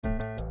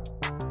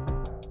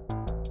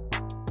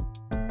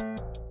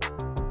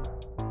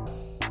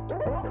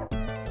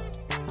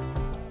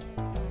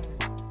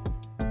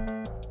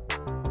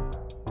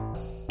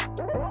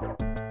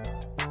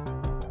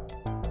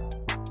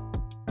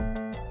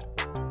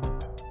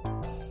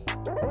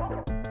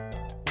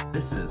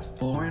This is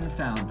Foreign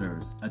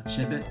Founders, a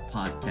Chibit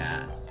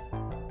podcast.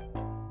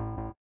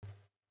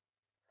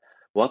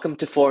 Welcome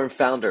to Foreign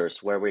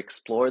Founders, where we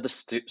explore the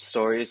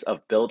stories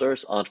of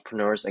builders,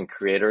 entrepreneurs, and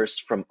creators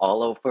from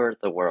all over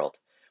the world.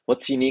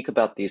 What's unique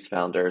about these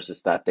founders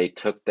is that they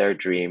took their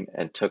dream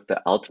and took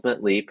the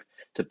ultimate leap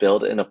to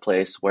build in a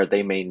place where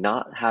they may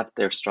not have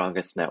their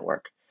strongest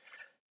network.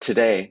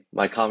 Today,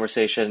 my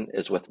conversation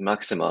is with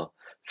Maxximo,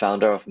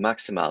 founder of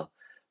Maxximal.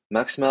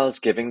 Maxximal is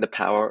giving the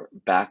power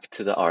back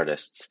to the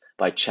artists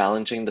by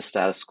challenging the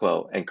status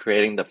quo and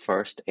creating the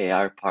first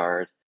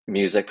AI-powered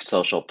music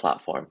social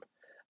platform.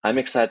 I'm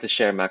excited to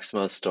share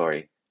Maximo's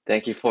story.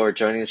 Thank you for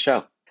joining the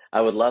show.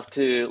 I would love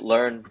to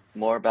learn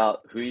more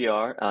about who you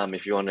are.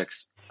 If you want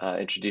to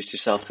introduce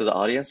yourself to the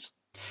audience.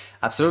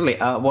 Absolutely.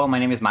 Well, my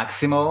name is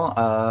Maxximo.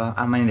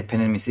 I'm an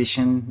independent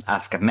musician,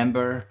 ASCAP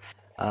member,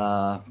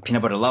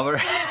 peanut butter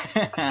lover,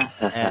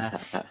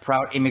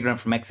 proud immigrant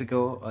from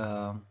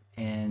Mexico,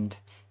 and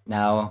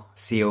now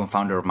CEO and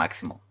founder of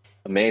Maxximal.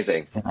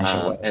 Amazing.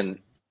 And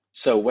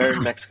so where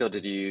in Mexico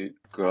did you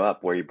grow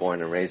up? Were you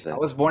born and raised in? I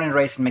was born and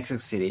raised in Mexico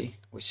City,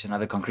 which is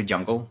another concrete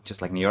jungle,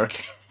 just like New York.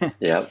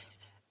 Yep.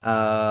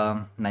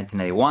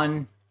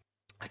 1991.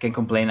 I can't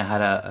complain. I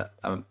had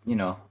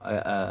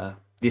a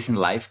decent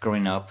life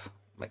growing up.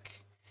 Like,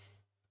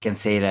 can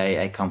say that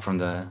I come from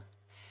the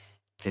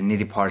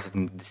needy parts of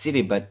the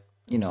city, but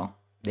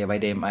day by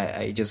day,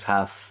 I just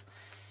have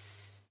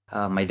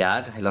my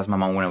dad. I lost my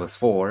mom when I was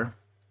 4.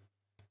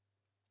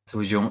 So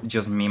it was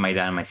just me, my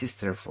dad, and my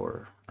sister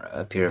for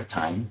a period of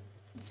time.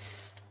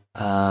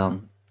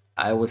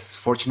 I was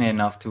fortunate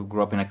enough to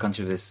grow up in a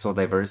country that's so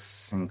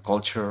diverse in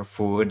culture,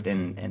 food,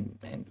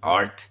 and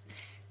art.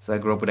 So I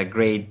grew up with a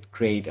great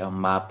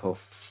map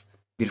of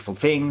beautiful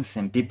things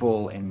and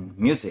people and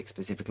music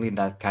specifically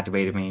that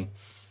captivated me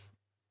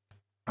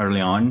early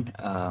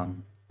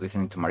on.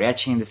 Listening to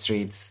mariachi in the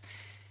streets.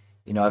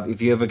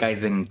 If you ever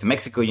guys been to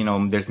Mexico,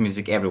 there's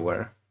music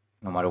everywhere,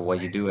 no matter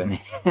what you do. And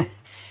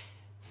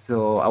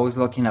so I was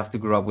lucky enough to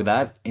grow up with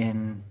that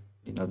and,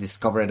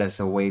 discover it as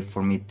a way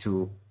for me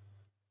to,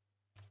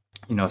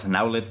 as an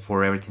outlet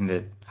for everything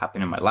that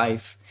happened in my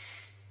life.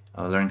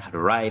 Learn how to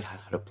write,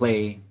 how to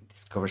play,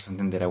 discover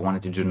something that I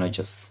wanted to do, not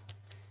just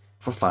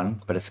for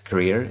fun, but as a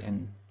career.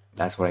 And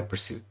that's what I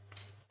pursued.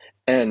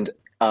 And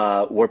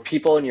were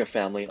people in your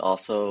family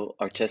also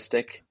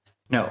artistic?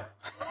 No.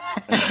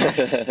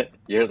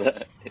 You're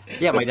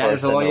my dad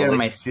is a lawyer.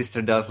 My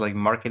sister does like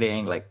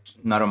marketing. Like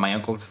none of my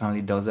uncle's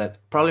family does that.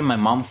 Probably my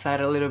mom's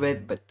side a little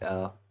bit, but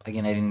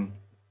again, I didn't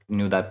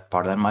knew that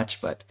part that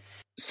much. But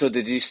so,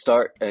 did you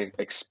start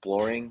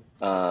exploring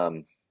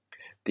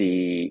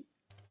the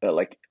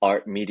like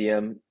art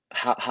medium?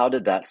 How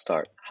did that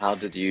start? How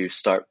did you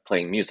start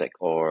playing music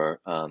or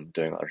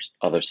doing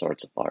other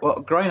sorts of art? Well,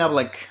 growing up,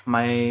 like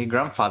my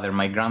grandfather,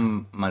 my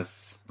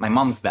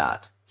mom's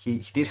dad. He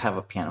did have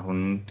a piano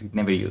who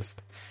never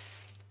used.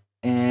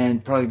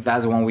 And probably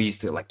that's the one we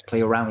used to like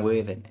play around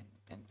with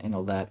and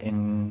all that.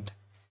 And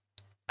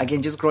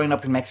again, just growing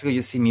up in Mexico,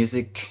 you see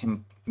music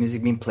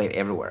being played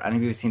everywhere. I don't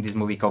know if you've seen this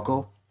movie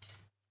Coco.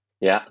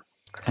 Yeah.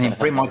 I mean,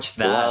 pretty much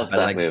that. Love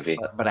that movie.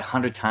 But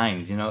 100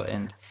 times,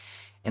 and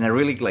I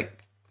really like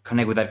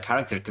connect with that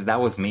character because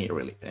that was me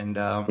really. And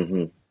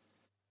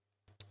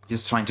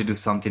just trying to do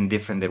something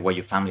different than what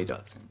your family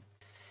does.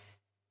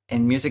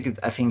 And music,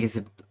 I think, is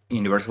a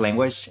universal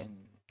language. And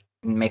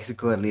in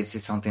Mexico, at least,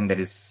 it's something that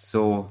is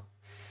so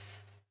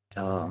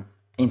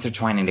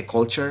intertwined in the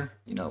culture.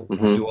 We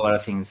do a lot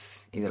of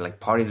things, either like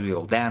parties, we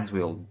all dance,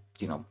 we all,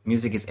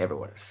 music is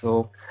everywhere.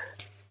 So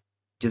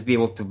just be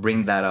able to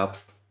bring that up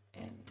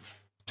and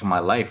to my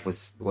life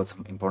was what's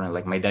important.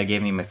 Like my dad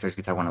gave me my first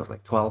guitar when I was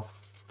like 12,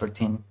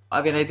 13.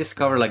 I mean, I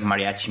discovered like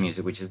mariachi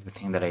music, which is the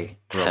thing that I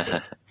grew up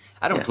with.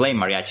 I don't play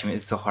mariachi,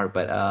 it's so hard,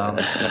 but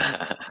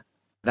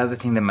that's the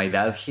thing that my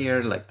dad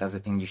hear, like that's the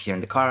thing you hear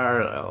in the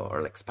car,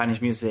 or like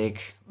Spanish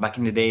music. Back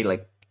in the day,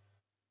 like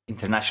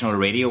international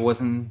radio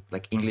wasn't,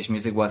 like English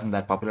music wasn't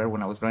that popular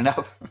when I was growing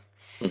up.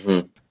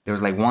 There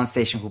was like one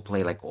station who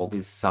played like all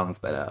these songs,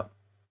 but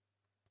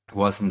it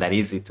wasn't that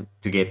easy to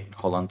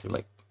hold on to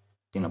like,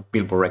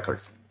 Billboard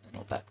records and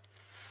all that.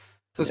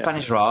 So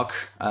Spanish rock,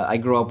 I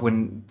grew up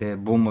when the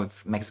boom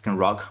of Mexican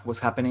rock was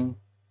happening.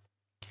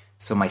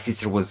 So my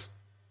sister was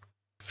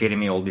feeding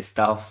me all this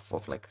stuff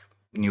of like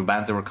new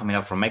bands that were coming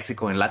up from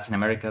Mexico and Latin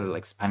America,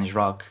 like Spanish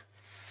rock.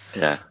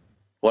 Yeah.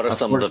 What are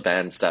some of the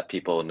bands that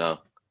people know?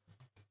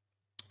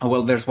 Oh,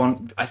 well, there's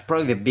one,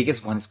 probably the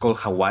biggest one is called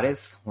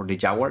Jaguares, or the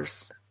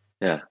Jaguars.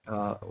 Yeah.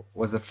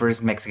 Was the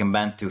first Mexican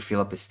band to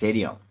fill up a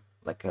stadium,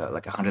 like a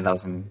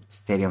 100,000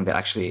 stadium that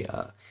actually,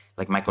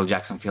 like Michael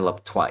Jackson filled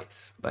up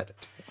twice. But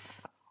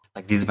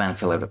like this band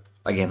filled up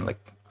again, like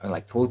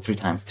 2 or 3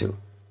 times too.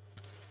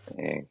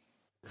 Dang.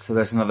 So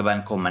there's another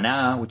band called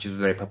Maná, which is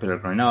very popular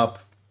growing up.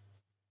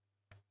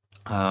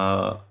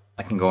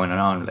 I can go on and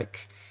on.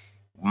 Like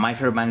my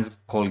favorite band is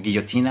called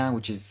Guillotina,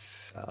 which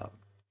is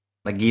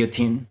like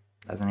guillotine.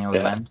 That's the name of the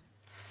band.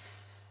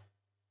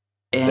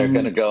 And they're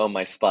gonna go on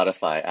my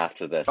Spotify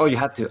after this. Oh, you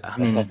have to. I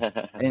mean,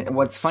 and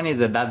what's funny is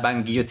that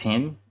band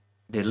Guillotine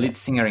the lead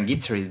singer and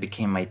guitarist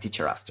became my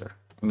teacher after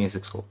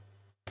music school.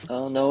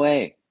 Oh, no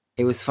way.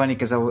 It was funny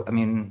because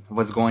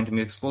was going to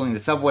music school in the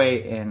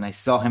subway, and I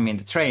saw him in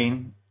the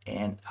train,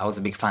 and I was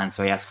a big fan,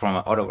 so I asked for an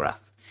autograph.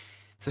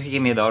 So he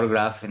gave me the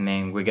autograph, and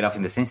then we get off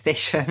in the same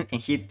station,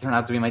 and he turned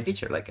out to be my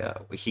teacher. Like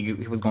he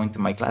was going to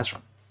my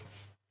classroom.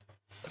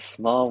 A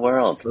small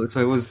world.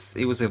 So it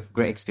was a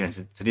great experience.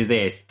 To this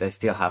day, I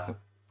still have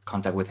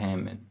contact with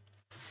him, and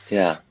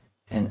yeah,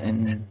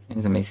 and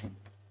it's amazing.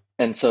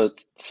 And so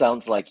it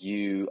sounds like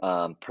you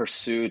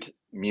pursued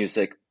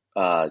music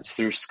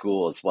through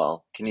school as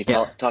well. Can you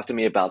talk to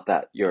me about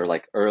that? Your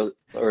like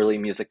early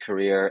music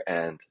career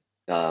and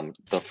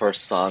the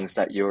first songs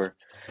that you were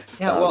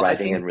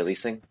writing and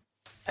releasing.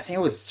 I think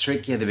it was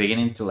tricky at the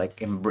beginning to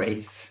like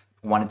embrace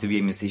wanting to be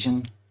a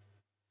musician.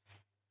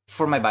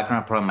 For my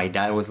background, probably my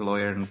dad was a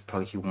lawyer, and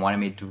probably he wanted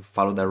me to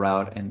follow that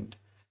route. And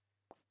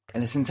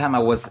at the same time, I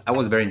was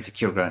very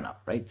insecure growing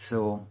up, right?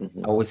 So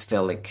I always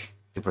felt like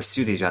to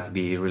pursue this, you have to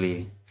be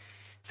really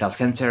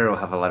self-centered or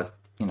have a lot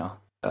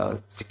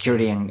of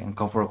security and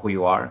comfort of who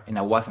you are, and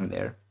I wasn't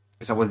there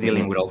because I was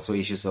dealing with also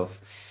issues of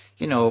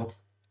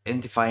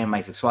identifying my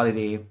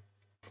sexuality,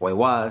 who I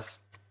was,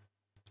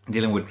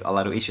 dealing with a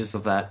lot of issues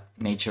of that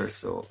nature.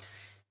 So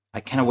I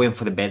kind of went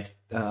for the bed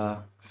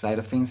side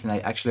of things, and I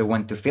actually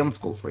went to film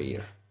school for a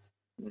year.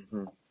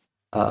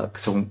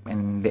 So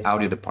in the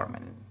audio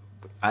department,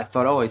 I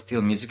thought, it's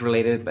still music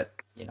related, but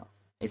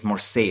it's more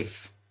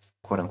safe,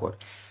 quote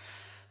unquote.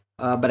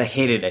 But I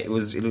hated it. It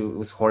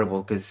was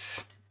horrible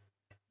because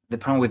the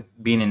problem with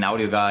being an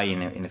audio guy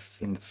in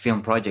the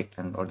film project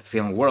or the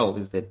film world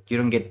is that you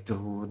don't get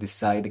to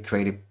decide the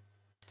creative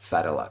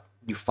side a lot.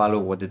 You follow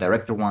what the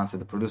director wants or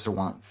the producer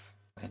wants,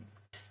 and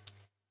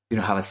you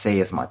don't have a say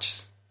as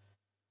much.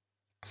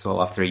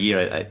 So after a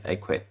year, I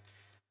quit,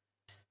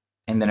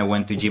 and then I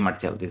went to G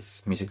Martel,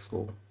 this music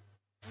school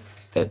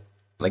that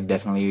like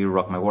definitely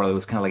rocked my world. It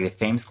was kind of like the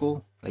fame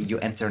school. Like you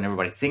enter and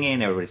everybody's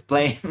singing, everybody's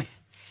playing.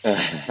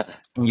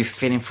 And you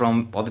fit in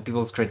from other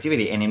people's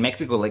creativity. And in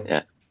Mexico,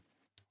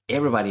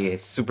 everybody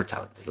is super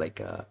talented. Like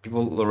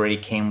people already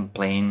came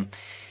playing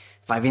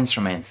 5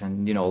 instruments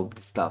and all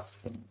this stuff.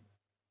 And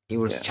it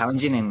was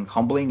challenging and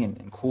humbling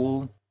and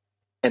cool.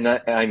 And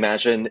I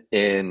imagine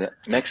in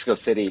Mexico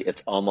City,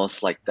 it's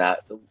almost like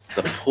that.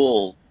 The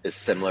pool is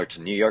similar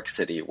to New York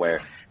City,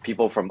 where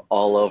people from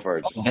all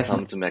over just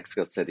come to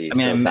Mexico City. I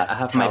mean, I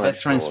have my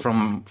best friends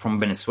from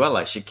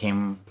Venezuela. She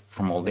came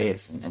from all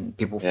this, and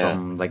people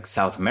from like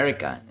South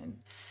America,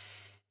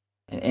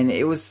 and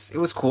it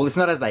was cool. It's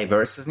not as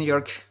diverse as New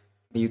York,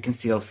 but you can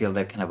still feel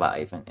that kind of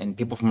vibe, and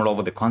people from all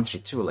over the country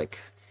too. Like,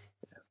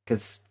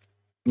 because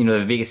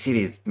the biggest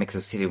cities,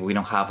 Mexico City, we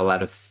don't have a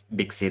lot of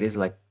big cities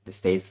like the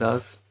States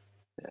does.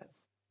 Yeah.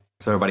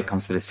 So everybody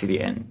comes to the city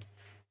and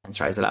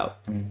tries it out.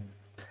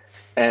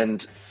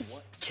 And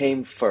what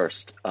came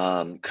first,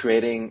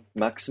 creating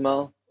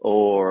Maxximal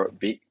or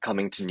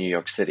coming to New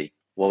York City?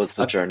 What was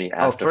the journey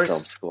after film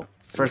school?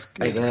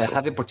 First, I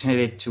had the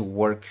opportunity to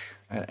work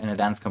in a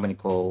dance company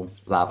called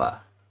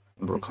Lava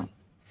in Brooklyn,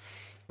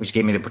 which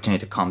gave me the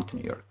opportunity to come to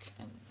New York.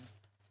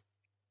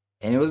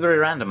 And it was very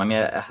random. I mean,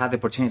 I had the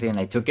opportunity and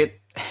I took it,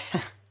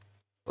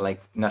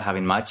 like not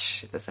having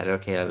much. I decided,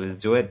 okay, let's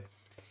do it.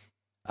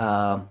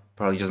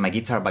 Probably just my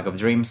guitar, bag of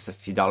dreams, a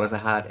few dollars I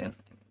had, and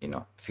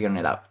figuring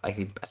it out. I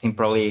think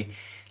probably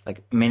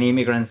like many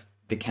immigrants,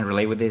 they can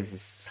relate with this.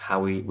 Is how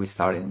we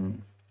start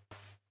in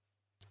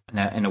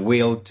a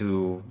will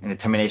and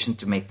determination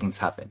to make things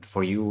happen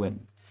for you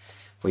and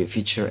for your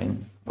future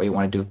and what you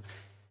want to do.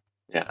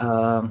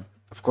 Yeah.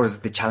 Of course,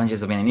 the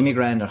challenges of being an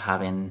immigrant or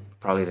having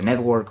probably the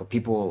network of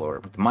people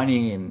or the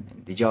money and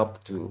the job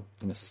to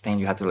sustain.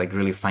 You have to like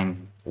really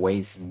find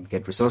ways and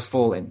get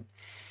resourceful and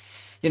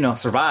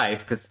survive,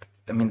 because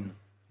I mean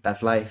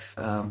that's life.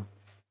 And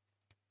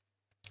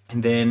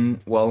then,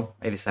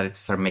 I decided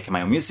to start making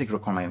my own music,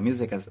 record my own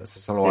music as a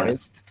solo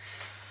artist.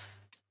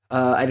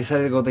 I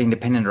decided to go the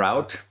independent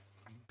route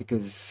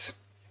because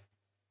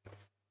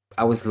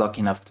I was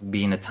lucky enough to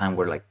be in a time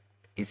where like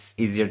it's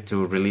easier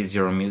to release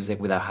your own music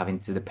without having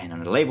to depend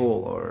on a label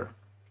or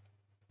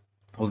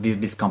all these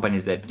big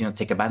companies that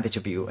take advantage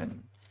of you.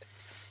 And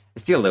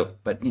still do,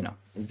 but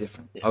it's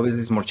different. Yeah.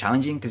 Obviously, it's more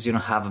challenging because you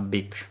don't have a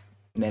big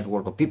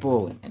network of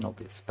people and all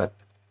this. But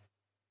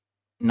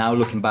now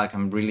looking back,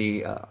 I'm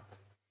really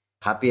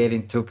happy I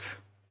didn't took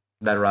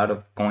that route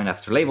of going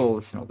after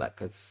labels and all that,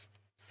 because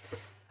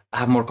I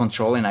have more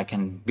control and I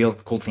can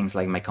build cool things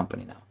like my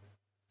company now.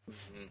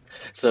 Mm-hmm.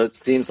 So it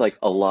seems like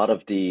a lot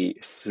of the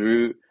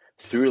through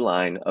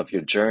line of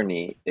your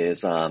journey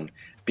is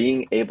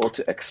being able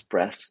to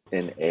express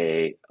in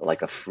a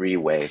free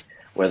way,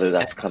 whether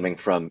that's coming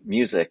from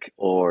music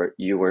or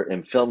you were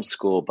in film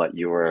school, but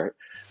you were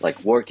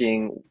like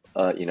working,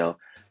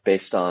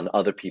 based on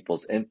other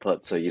people's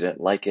input, so you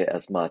didn't like it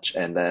as much.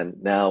 And then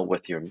now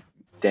with your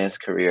dance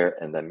career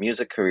and then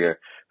music career,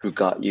 who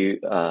brought you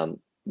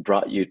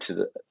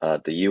to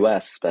the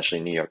U.S., especially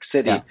New York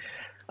City.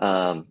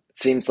 Yeah. It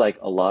seems like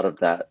a lot of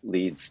that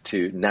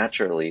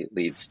naturally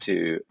leads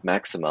to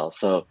Maxximal.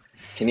 So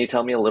Can you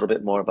tell me a little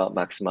bit more about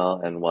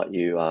Maxximal and what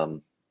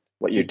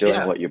you're doing,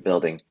 Yeah. what you're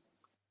building?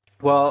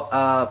 Well,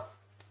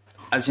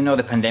 as you know,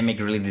 the pandemic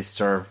really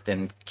disturbed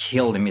and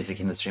killed the music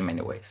industry in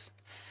many ways.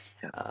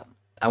 Yeah.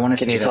 I want to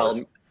Can say you that,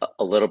 tell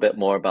a little bit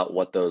more about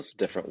what those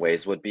different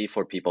ways would be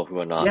for people who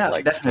are not yeah,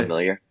 like definitely.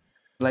 familiar?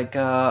 Like,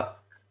 I'm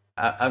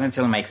gonna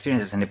tell you my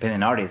experience as an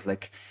independent artist.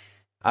 Like,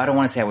 I don't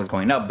want to say I was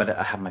going up, but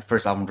I had my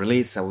first album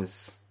release.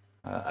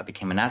 I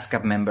became an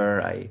ASCAP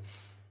member.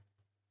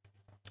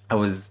 I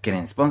was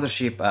getting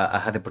sponsorship. I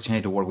had the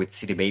opportunity to work with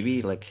City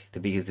Baby, like the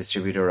biggest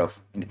distributor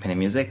of independent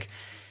music.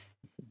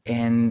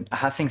 And I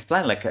had things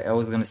planned. Like I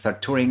was going to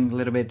start touring a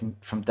little bit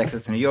from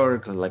Texas to New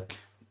York, like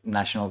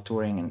national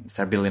touring, and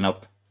start building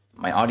up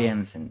my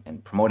audience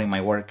and promoting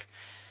my work.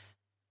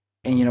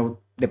 And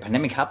the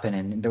pandemic happened,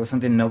 and there was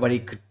something nobody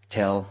could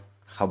tell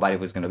how bad it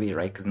was going to be,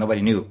 right? Because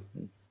nobody knew.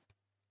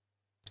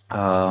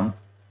 Um,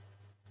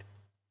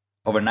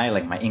 Overnight,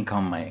 like my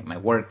income, my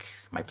work,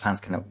 my plans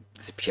kind of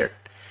disappeared.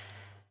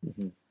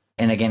 Hmm.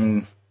 And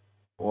again,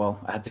 well,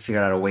 I had to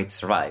figure out a way to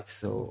survive.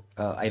 So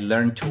I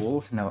learned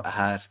tools. I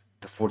had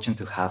the fortune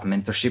to have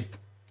mentorship.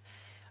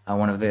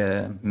 One of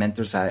the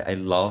mentors I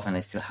love and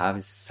I still have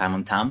is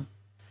Simon Tam.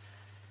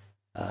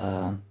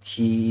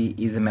 He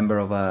is a member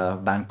of a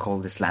band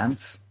called The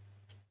Slants.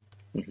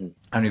 Hmm. I don't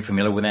know if you're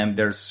familiar with them.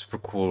 They're a super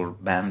cool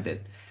band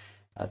that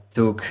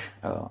took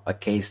a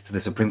case to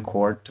the Supreme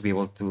Court to be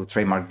able to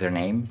trademark their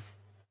name.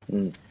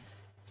 Mm.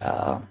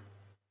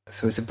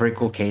 So it's a pretty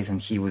cool case,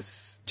 and he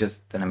was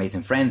just an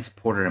amazing friend,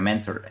 supporter, and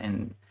mentor,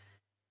 and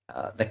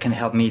that can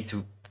help me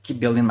to keep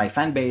building my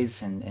fan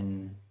base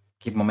and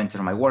keep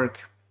momentum on my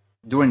work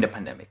during the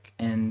pandemic.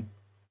 And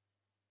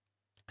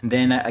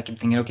then I keep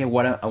thinking, okay,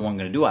 what am I going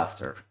to do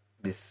after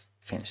this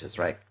finishes,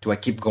 right? Do I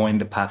keep going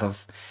the path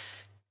of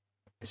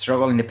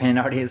struggle independent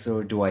artist,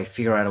 or do I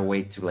figure out a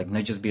way to like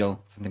not just build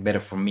something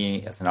better for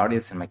me as an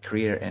artist and my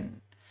career,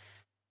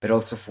 but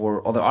also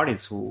for other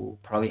artists who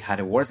probably had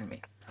it worse than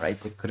me, right?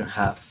 They couldn't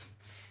have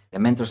the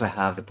mentors I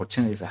have, the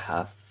opportunities I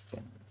have,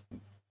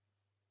 and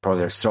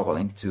probably are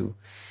struggling to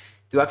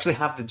actually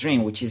have the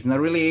dream, which is not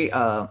really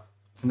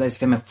sometimes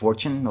fame and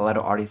fortune. A lot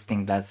of artists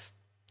think that's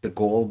the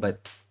goal,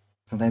 but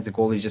sometimes the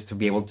goal is just to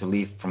be able to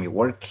live from your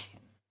work,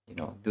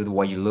 do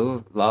what you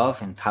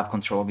love and have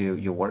control of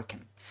your work,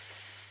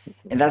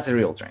 and that's the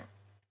real dream.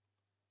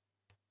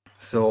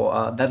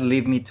 So that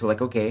led me to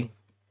like, okay,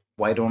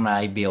 why don't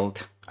I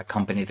build a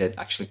company that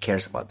actually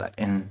cares about that?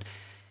 And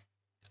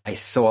I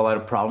saw a lot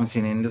of problems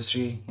in the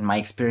industry, in my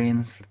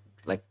experience,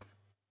 like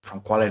from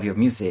quality of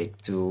music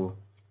to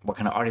what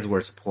kind of artists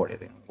were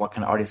supported and what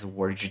kind of artists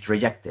were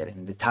rejected,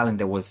 and the talent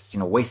that was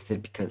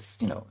wasted because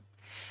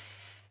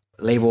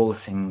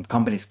labels and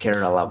companies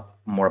care a lot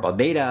more about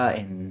data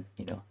and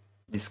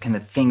these kind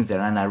of things that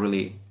are not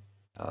really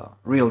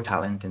real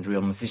talent and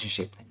real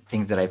musicianship,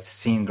 things that I've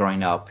seen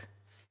growing up,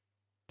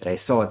 that I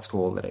saw at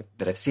school,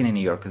 that I've seen in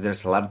New York, because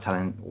there's a lot of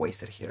talent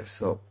wasted here.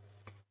 So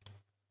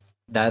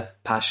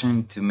that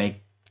passion to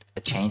make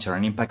a change or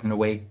an impact in a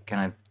way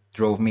kind of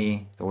drove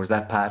me towards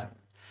that path.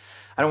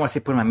 I don't want to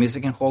say put my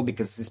music in hold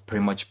because it's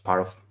pretty much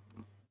part of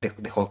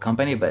the whole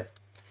company, but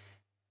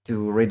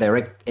to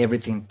redirect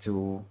everything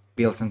to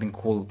build something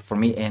cool for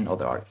me and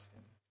other artists.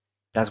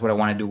 That's what I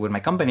want to do with my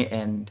company,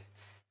 and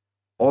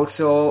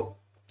also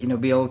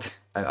build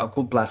a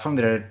cool platform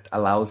that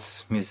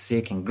allows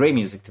music and great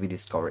music to be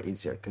discovered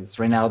easier. Because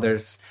right now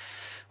there's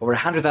over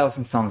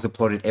 100,000 songs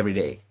uploaded every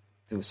day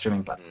to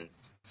streaming platforms.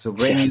 So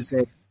great Yeah.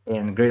 music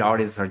and great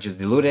artists are just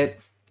diluted.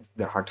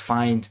 They're hard to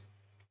find,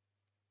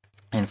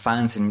 and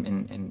fans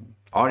and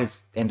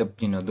artists end up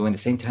doing the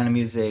same kind of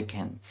music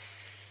and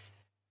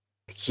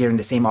hearing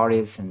the same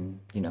artists, and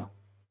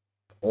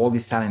all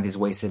this talent is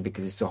wasted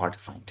because it's so hard to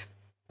find.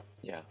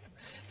 Yeah.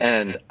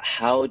 And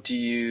how do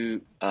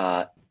you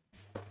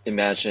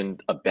imagine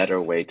a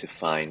better way to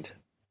find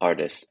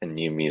artists and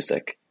new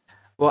music?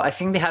 Well, I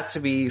think there had to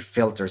be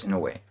filters in a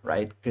way,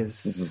 right?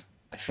 Because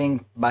I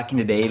think back in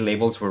the day,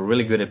 labels were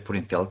really good at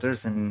putting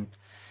filters and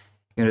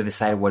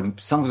decide what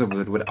songs were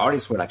good, what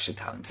artists were actually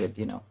talented,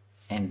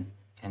 and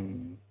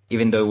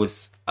even though it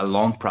was a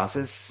long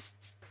process,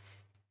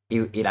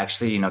 it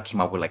actually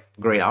came up with like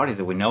great artists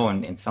that we know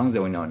and songs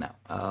that we know now.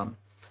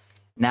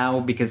 Now,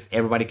 because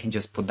everybody can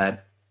just put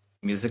that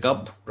music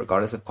up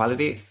regardless of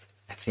quality,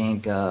 I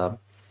think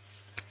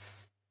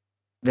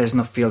there's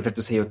no filter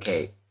to say,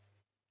 okay,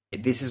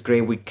 this is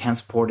great, we can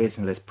support this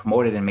and let's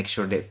promote it and make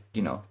sure that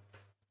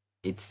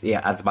it's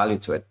adds value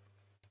to it.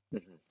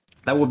 Mhm.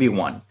 That would be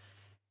one.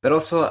 But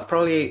also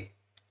probably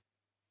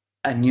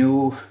a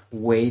new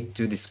way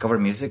to discover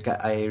music.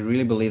 I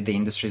really believe the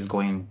industry is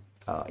going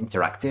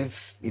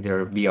interactive,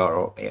 either VR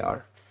or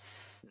AR.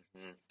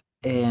 Mhm.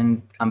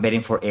 And I'm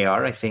betting for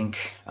AR. I think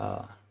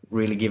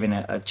really giving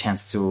a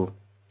chance to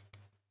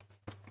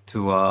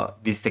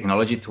this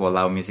technology to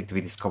allow music to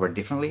be discovered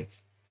differently.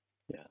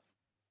 Yeah.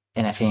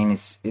 And I think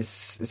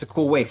it's a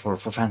cool way for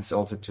fans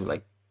also to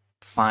like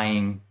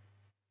find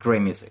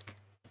great music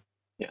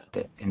Yeah.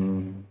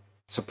 and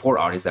support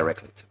artists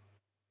directly too.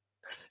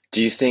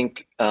 Do you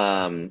think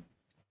the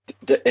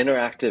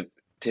interactive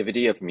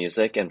interactivity of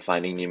music and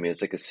finding new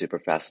music is super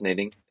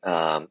fascinating.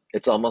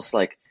 It's almost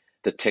like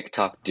the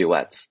TikTok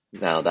duets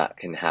now that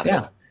can happen,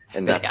 Yeah,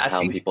 and but that's I how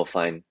think, people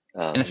find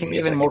and I new think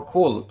even music. more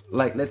cool.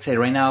 Like, let's say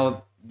right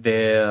now,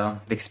 the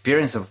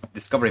experience of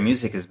discovering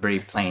music is very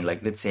plain.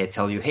 Like, let's say I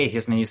tell you, hey,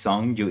 here's my new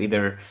song. You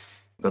either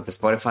go to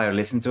Spotify or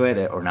listen to it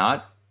or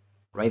not.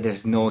 Right?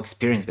 There's no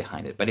experience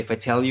behind it. But if I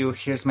tell you,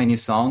 here's my new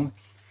song,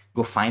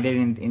 go find it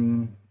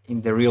in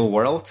the real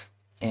world,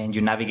 and you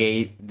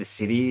navigate the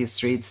city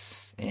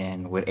streets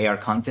and with AR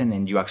content,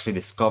 and you actually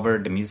discover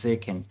the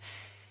music and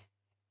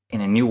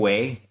in a new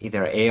way,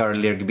 either AR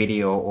lyric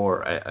video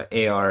or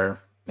AR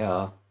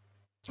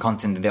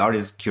content that the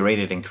artist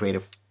curated and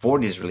created for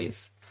this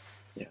release.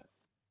 Yeah,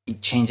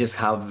 It changes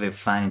how the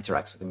fan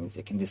interacts with the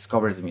music and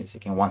discovers the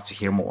music and wants to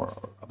hear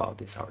more about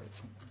this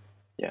artist.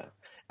 yeah.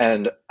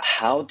 And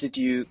how did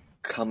you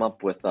come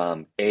up with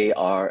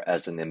AR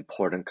as an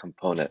important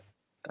component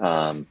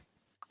um,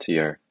 to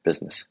your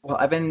business? Well,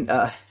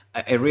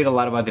 I read a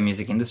lot about the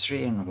music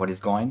industry and what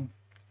is going.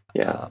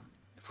 Yeah. Uh,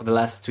 for the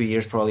last 2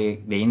 years,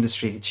 probably the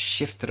industry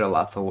shifted a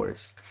lot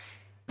towards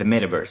the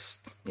metaverse,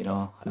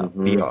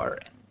 Hmm. VR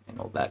and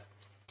all that.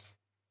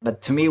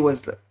 But to me, it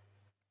was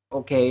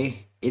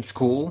okay. It's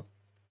cool,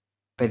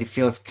 but it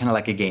feels kind of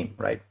like a game,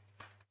 right?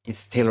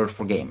 It's tailored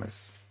for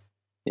gamers.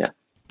 Yeah.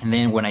 And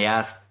then when I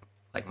ask,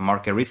 like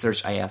market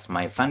research, I ask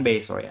my fan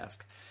base or I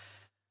ask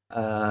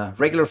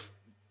regular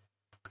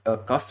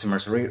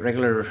customers,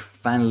 regular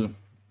fan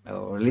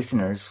or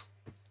listeners,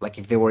 like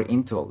if they were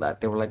into all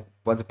that, they were like,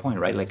 "What's the point,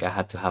 right? Like I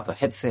had to have a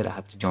headset, I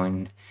had to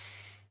join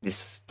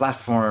this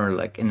platform,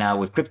 like and now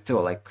with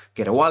crypto, like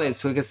get a wallet,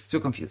 so it gets too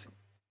confusing."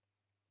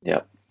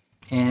 Yeah.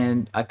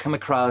 And I come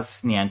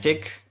across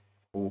Niantic,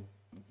 who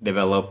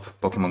develop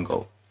Pokemon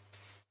Go,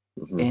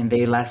 Hmm. and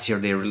they last year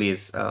they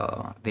released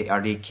the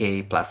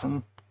RDK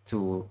platform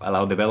to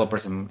allow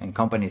developers and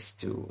companies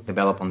to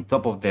develop on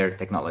top of their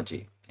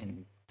technology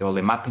and all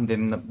the mapping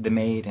they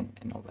made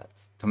and all that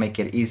to make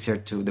it easier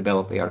to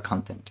develop AR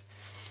content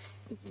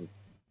Hmm.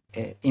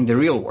 in the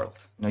real world,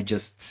 not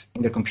just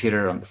in the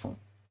computer or on the phone.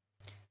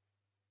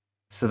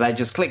 So that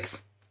just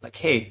clicked. Like,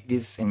 hey,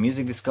 this in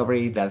music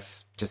discovery,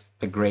 that's just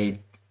a great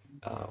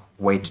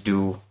way to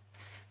do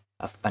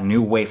a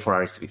new way for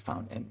artists to be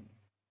found. And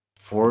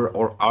for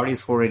or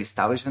artists who already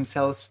established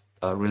themselves,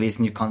 release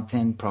new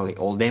content, probably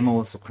old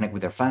demos, or connect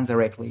with their fans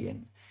directly.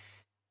 And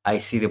I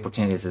see the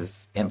opportunities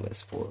as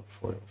endless for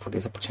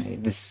this opportunity,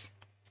 this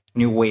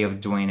new way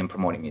of doing and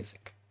promoting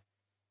music.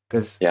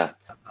 Because Yeah.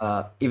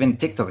 even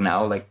TikTok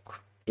now, like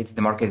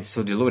the market is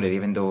so diluted,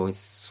 even though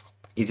it's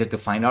easier to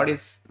find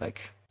artists, like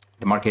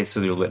the market is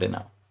so diluted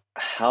now.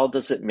 How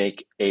does it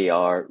make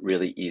AR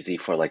really easy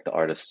for like the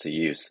artists to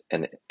use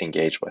and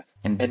engage with?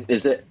 And And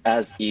is it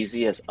as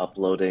easy as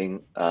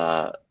uploading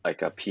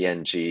like a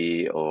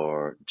PNG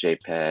or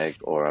JPEG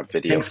or a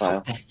video thanks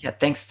for file? yeah,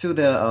 thanks to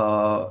the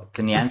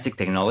Niantic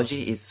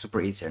technology, it's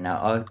super easier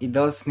now. It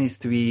does needs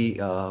to be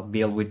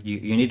built with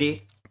Unity,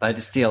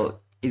 but still,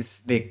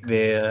 it's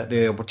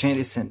the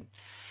opportunities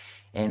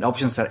and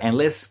options are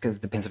endless because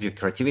it depends on your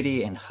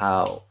creativity and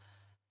how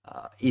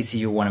easy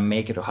you want to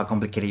make it or how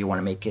complicated you want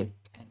to make it,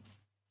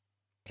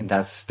 and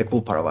that's the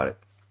cool part about it.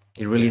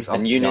 It really Yeah. is up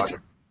And to the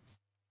artist.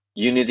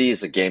 Unity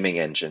is a gaming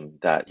engine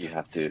that you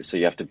have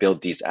to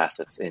build these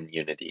assets in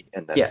Unity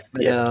and then Yeah,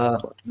 be able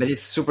to upload. but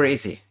it's super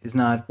easy. It's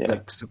not Yeah.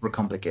 like super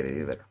complicated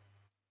either.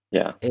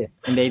 Yeah.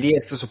 And the idea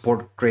is to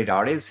support great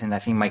artists, and I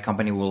think my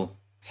company will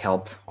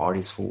help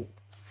artists who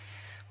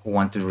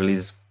want to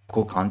release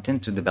cool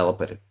content to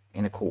develop it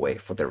in a cool way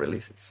for their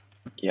releases.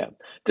 Yeah.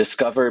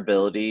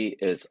 Discoverability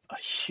is a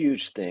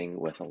huge thing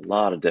with a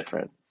lot of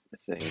different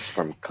things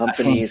from I think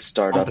companies, it's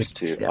startups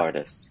complicated. to Yeah,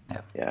 artists.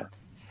 yeah. Yeah.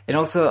 And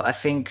also, I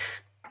think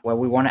what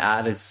we want to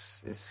add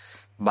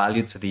is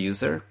value to the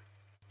user.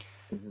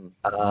 Hmm.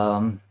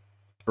 Um,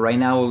 right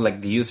now,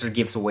 like the user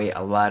gives away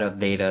a lot of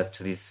data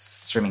to these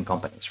streaming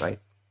companies, right?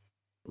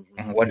 Hmm.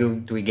 And what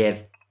do we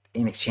get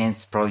in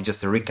exchange? Probably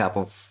just a recap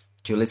of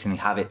your listening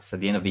habits at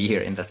the end of the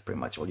year, and that's pretty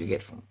much all you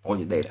get from all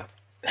your data.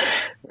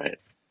 Right.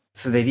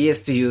 So the idea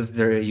is to use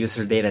their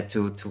user data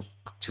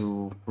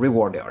to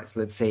reward the artist.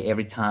 Let's say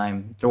every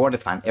time reward the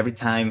fan. Every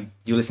time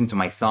you listen to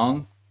my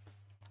song,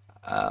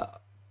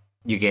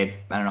 you get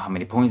I don't know how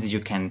many points that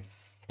you can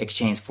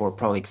exchange for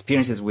probably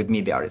experiences with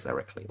me, the artist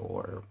directly,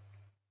 or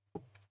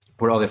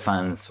other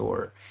fans,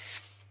 or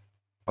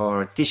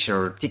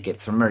T-shirt,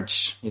 tickets, or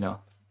merch.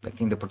 I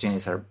think the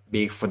opportunities are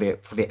big for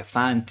the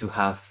fan to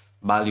have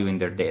value in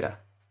their data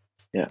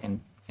Yeah. and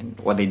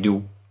what they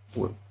do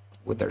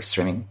with their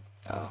streaming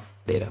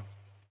data.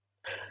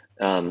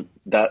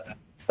 That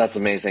that's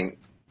amazing.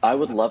 I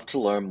would love to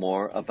learn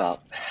more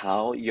about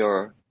how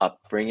your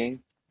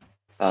upbringing,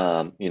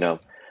 you know,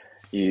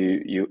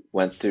 you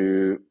went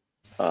through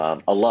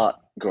a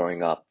lot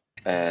growing up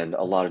and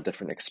a lot of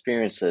different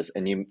experiences,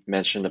 and you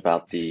mentioned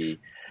about you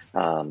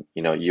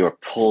were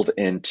pulled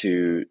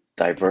into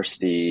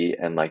diversity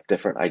and like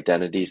different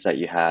identities that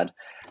you had.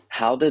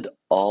 How did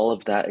all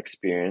of that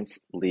experience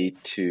lead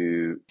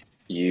to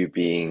you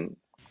being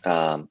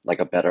like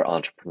a better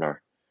entrepreneur?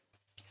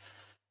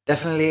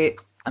 Definitely,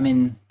 I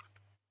mean,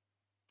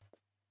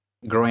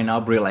 growing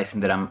up,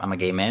 realizing that I'm a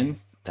gay man,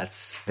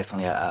 that's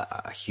definitely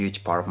a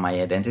huge part of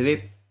my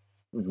identity.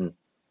 Hmm.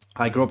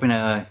 I grew up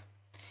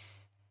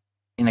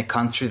in a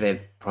country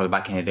that probably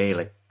back in the day,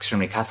 like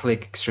extremely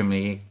Catholic,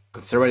 extremely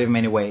conservative in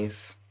many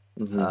ways.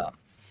 Hmm. Uh,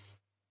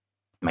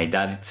 my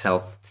dad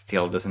itself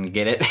still doesn't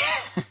get it.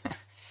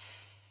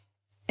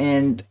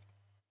 And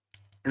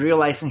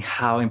realizing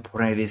how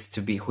important it is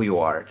to be who you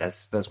are,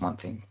 that's one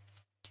thing.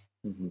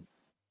 Hmm.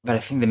 But I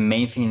think the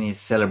main thing is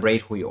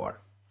celebrate who you are,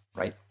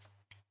 right?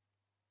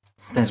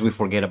 Sometimes we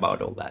forget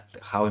about all that,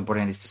 how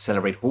important it is to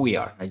celebrate who we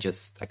are, not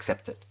just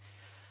accept it.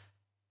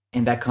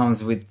 And that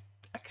comes with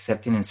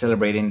accepting and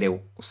celebrating that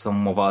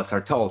some of us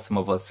are tall, some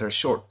of us are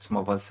short, some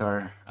of us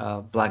are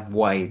black,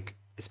 white,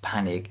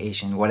 Hispanic,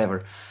 Asian,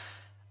 whatever.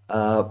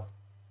 Uh,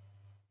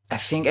 I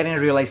think I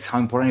didn't realize how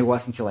important it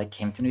was until I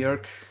came to New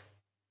York,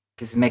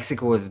 because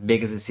Mexico, as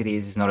big as the city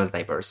is not as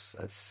diverse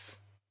as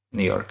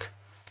New York.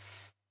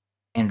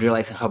 And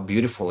realizing how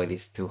beautiful it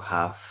is to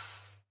have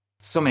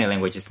so many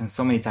languages and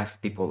so many types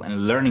of people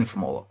and learning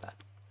from all of that.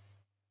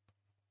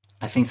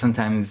 I think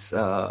sometimes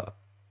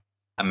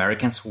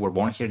Americans who were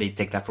born here, they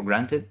take that for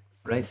granted,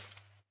 right?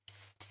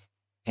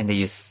 And they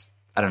just,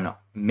 I don't know,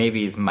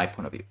 maybe it's my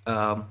point of view.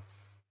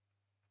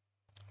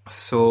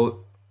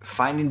 So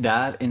finding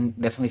that and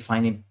definitely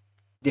finding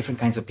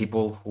different kinds of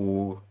people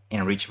who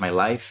enrich my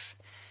life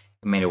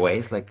in many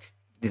ways. Like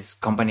this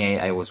company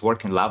I was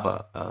working,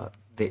 Lava,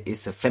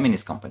 it's a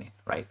feminist company,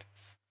 right?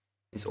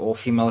 It's all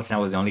females, and I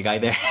was the only guy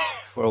there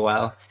for a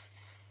while.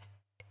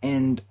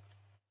 And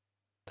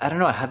I don't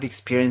know, I had the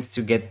experience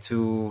to get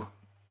to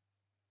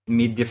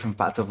meet different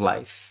parts of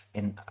life,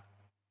 and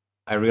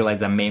I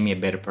realized that made me a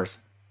better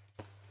person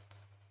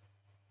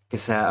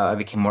because I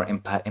became more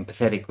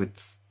empathetic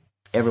with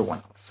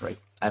everyone else, right?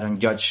 I don't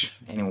judge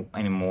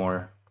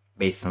anymore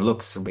based on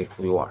looks or based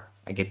who you are.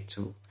 I get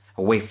to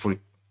a way for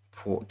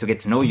to get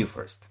to know you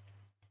first.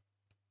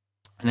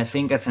 And I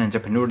think as an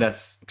entrepreneur,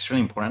 that's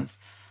extremely important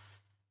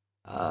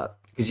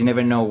because you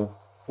never know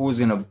who's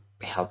gonna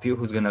help you,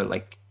 who's gonna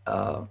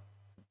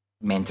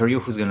mentor you,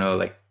 who's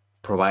gonna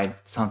provide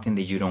something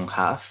that you don't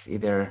have,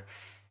 either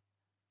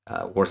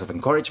words of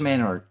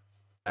encouragement or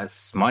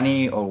as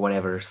money or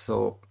whatever.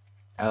 So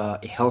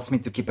it helps me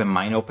to keep a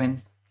mind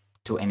open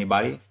to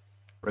anybody,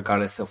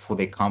 regardless of who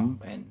they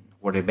come and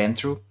what they've been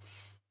through.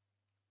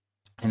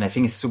 And I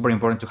think it's super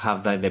important to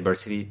have that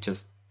diversity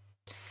just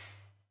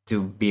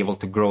to be able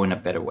to grow in a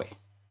better way.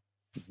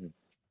 Mm-hmm.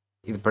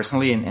 Either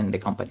personally and the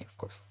company, of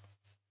course.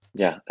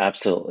 Yeah,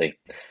 absolutely.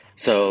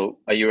 So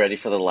are you ready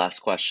for the last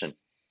question?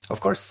 Of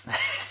course.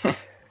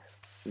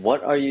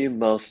 What are you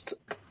most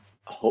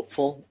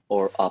hopeful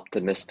or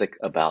optimistic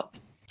about?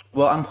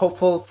 Well, I'm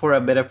hopeful for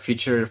a better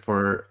future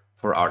for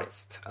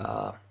artists.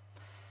 I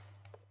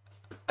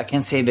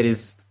can say that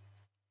it's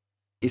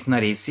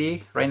not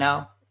easy right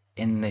now,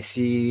 and I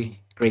see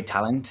great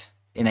talent,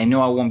 and I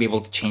know I won't be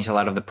able to change a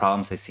lot of the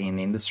problems I see in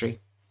the industry,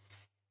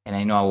 and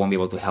I know I won't be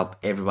able to help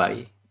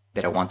everybody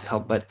that I want to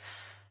help, but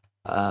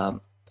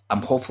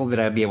I'm hopeful that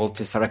I'll be able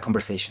to start a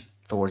conversation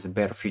towards a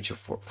better future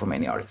for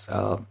many artists.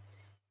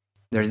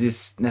 There's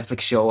this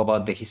Netflix show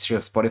about the history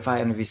of Spotify. I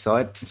don't know if you saw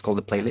it. It's called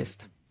The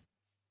Playlist.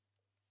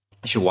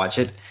 You should watch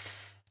it.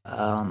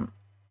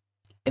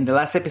 In the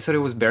last episode, it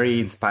was very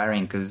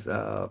inspiring because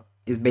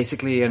it's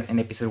basically an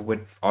episode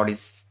where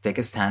artists take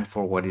a stand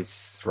for what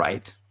is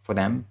right for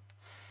them.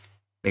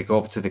 They go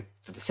up to the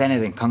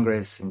Senate and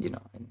Congress, and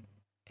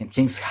and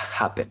things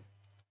happen.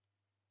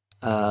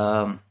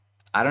 I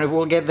don't know if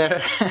we'll get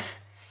there,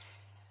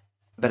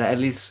 but at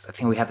least I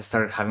think we have to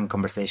start having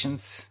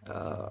conversations.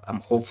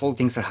 I'm hopeful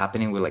things are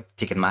happening with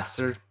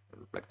Ticketmaster,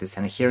 like the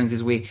Senate hearings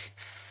this week.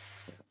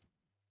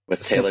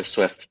 With Taylor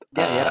Swift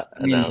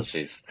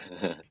analogies.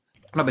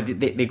 No, but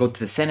they go to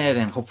the Senate,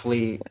 and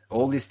hopefully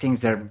all these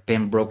things that have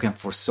been broken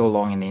for so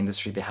long in the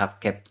industry, they have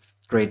kept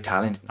great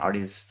talent and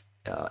artists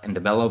and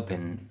develop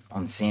and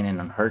unseen and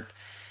unheard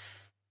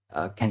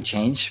can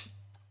change.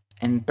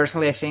 And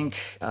personally, I think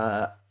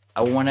I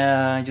want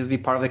to just be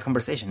part of the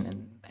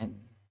conversation and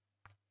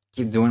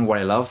keep doing what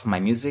I love, my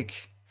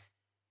music,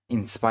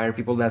 inspire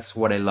people. That's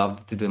what I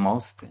love to do the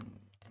most.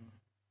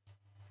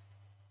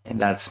 And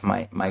that's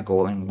my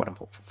goal and what I'm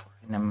hopeful for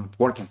and I'm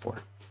working for.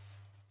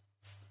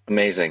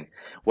 Amazing.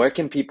 Where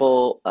can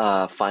people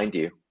find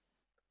you?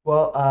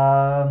 Well,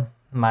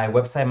 my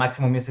website,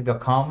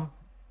 MaxximoMusic.com.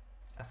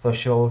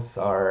 Socials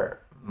are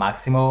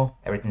Maxximo.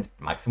 Everything's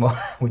Maxximo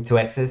with 2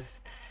 X's.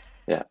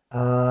 Yeah.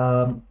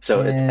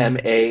 So it's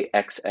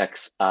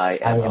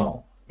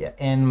Maxximo. Yeah.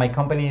 And my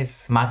company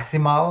is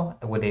Maxximal.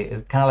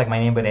 It's kind of like my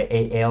name, but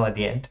an AL at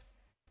the end.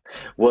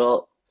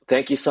 Well,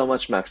 thank you so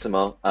much,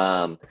 Maxximo.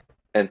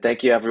 And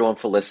thank you everyone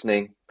for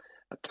listening.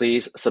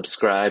 Please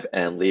subscribe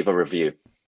and leave a review.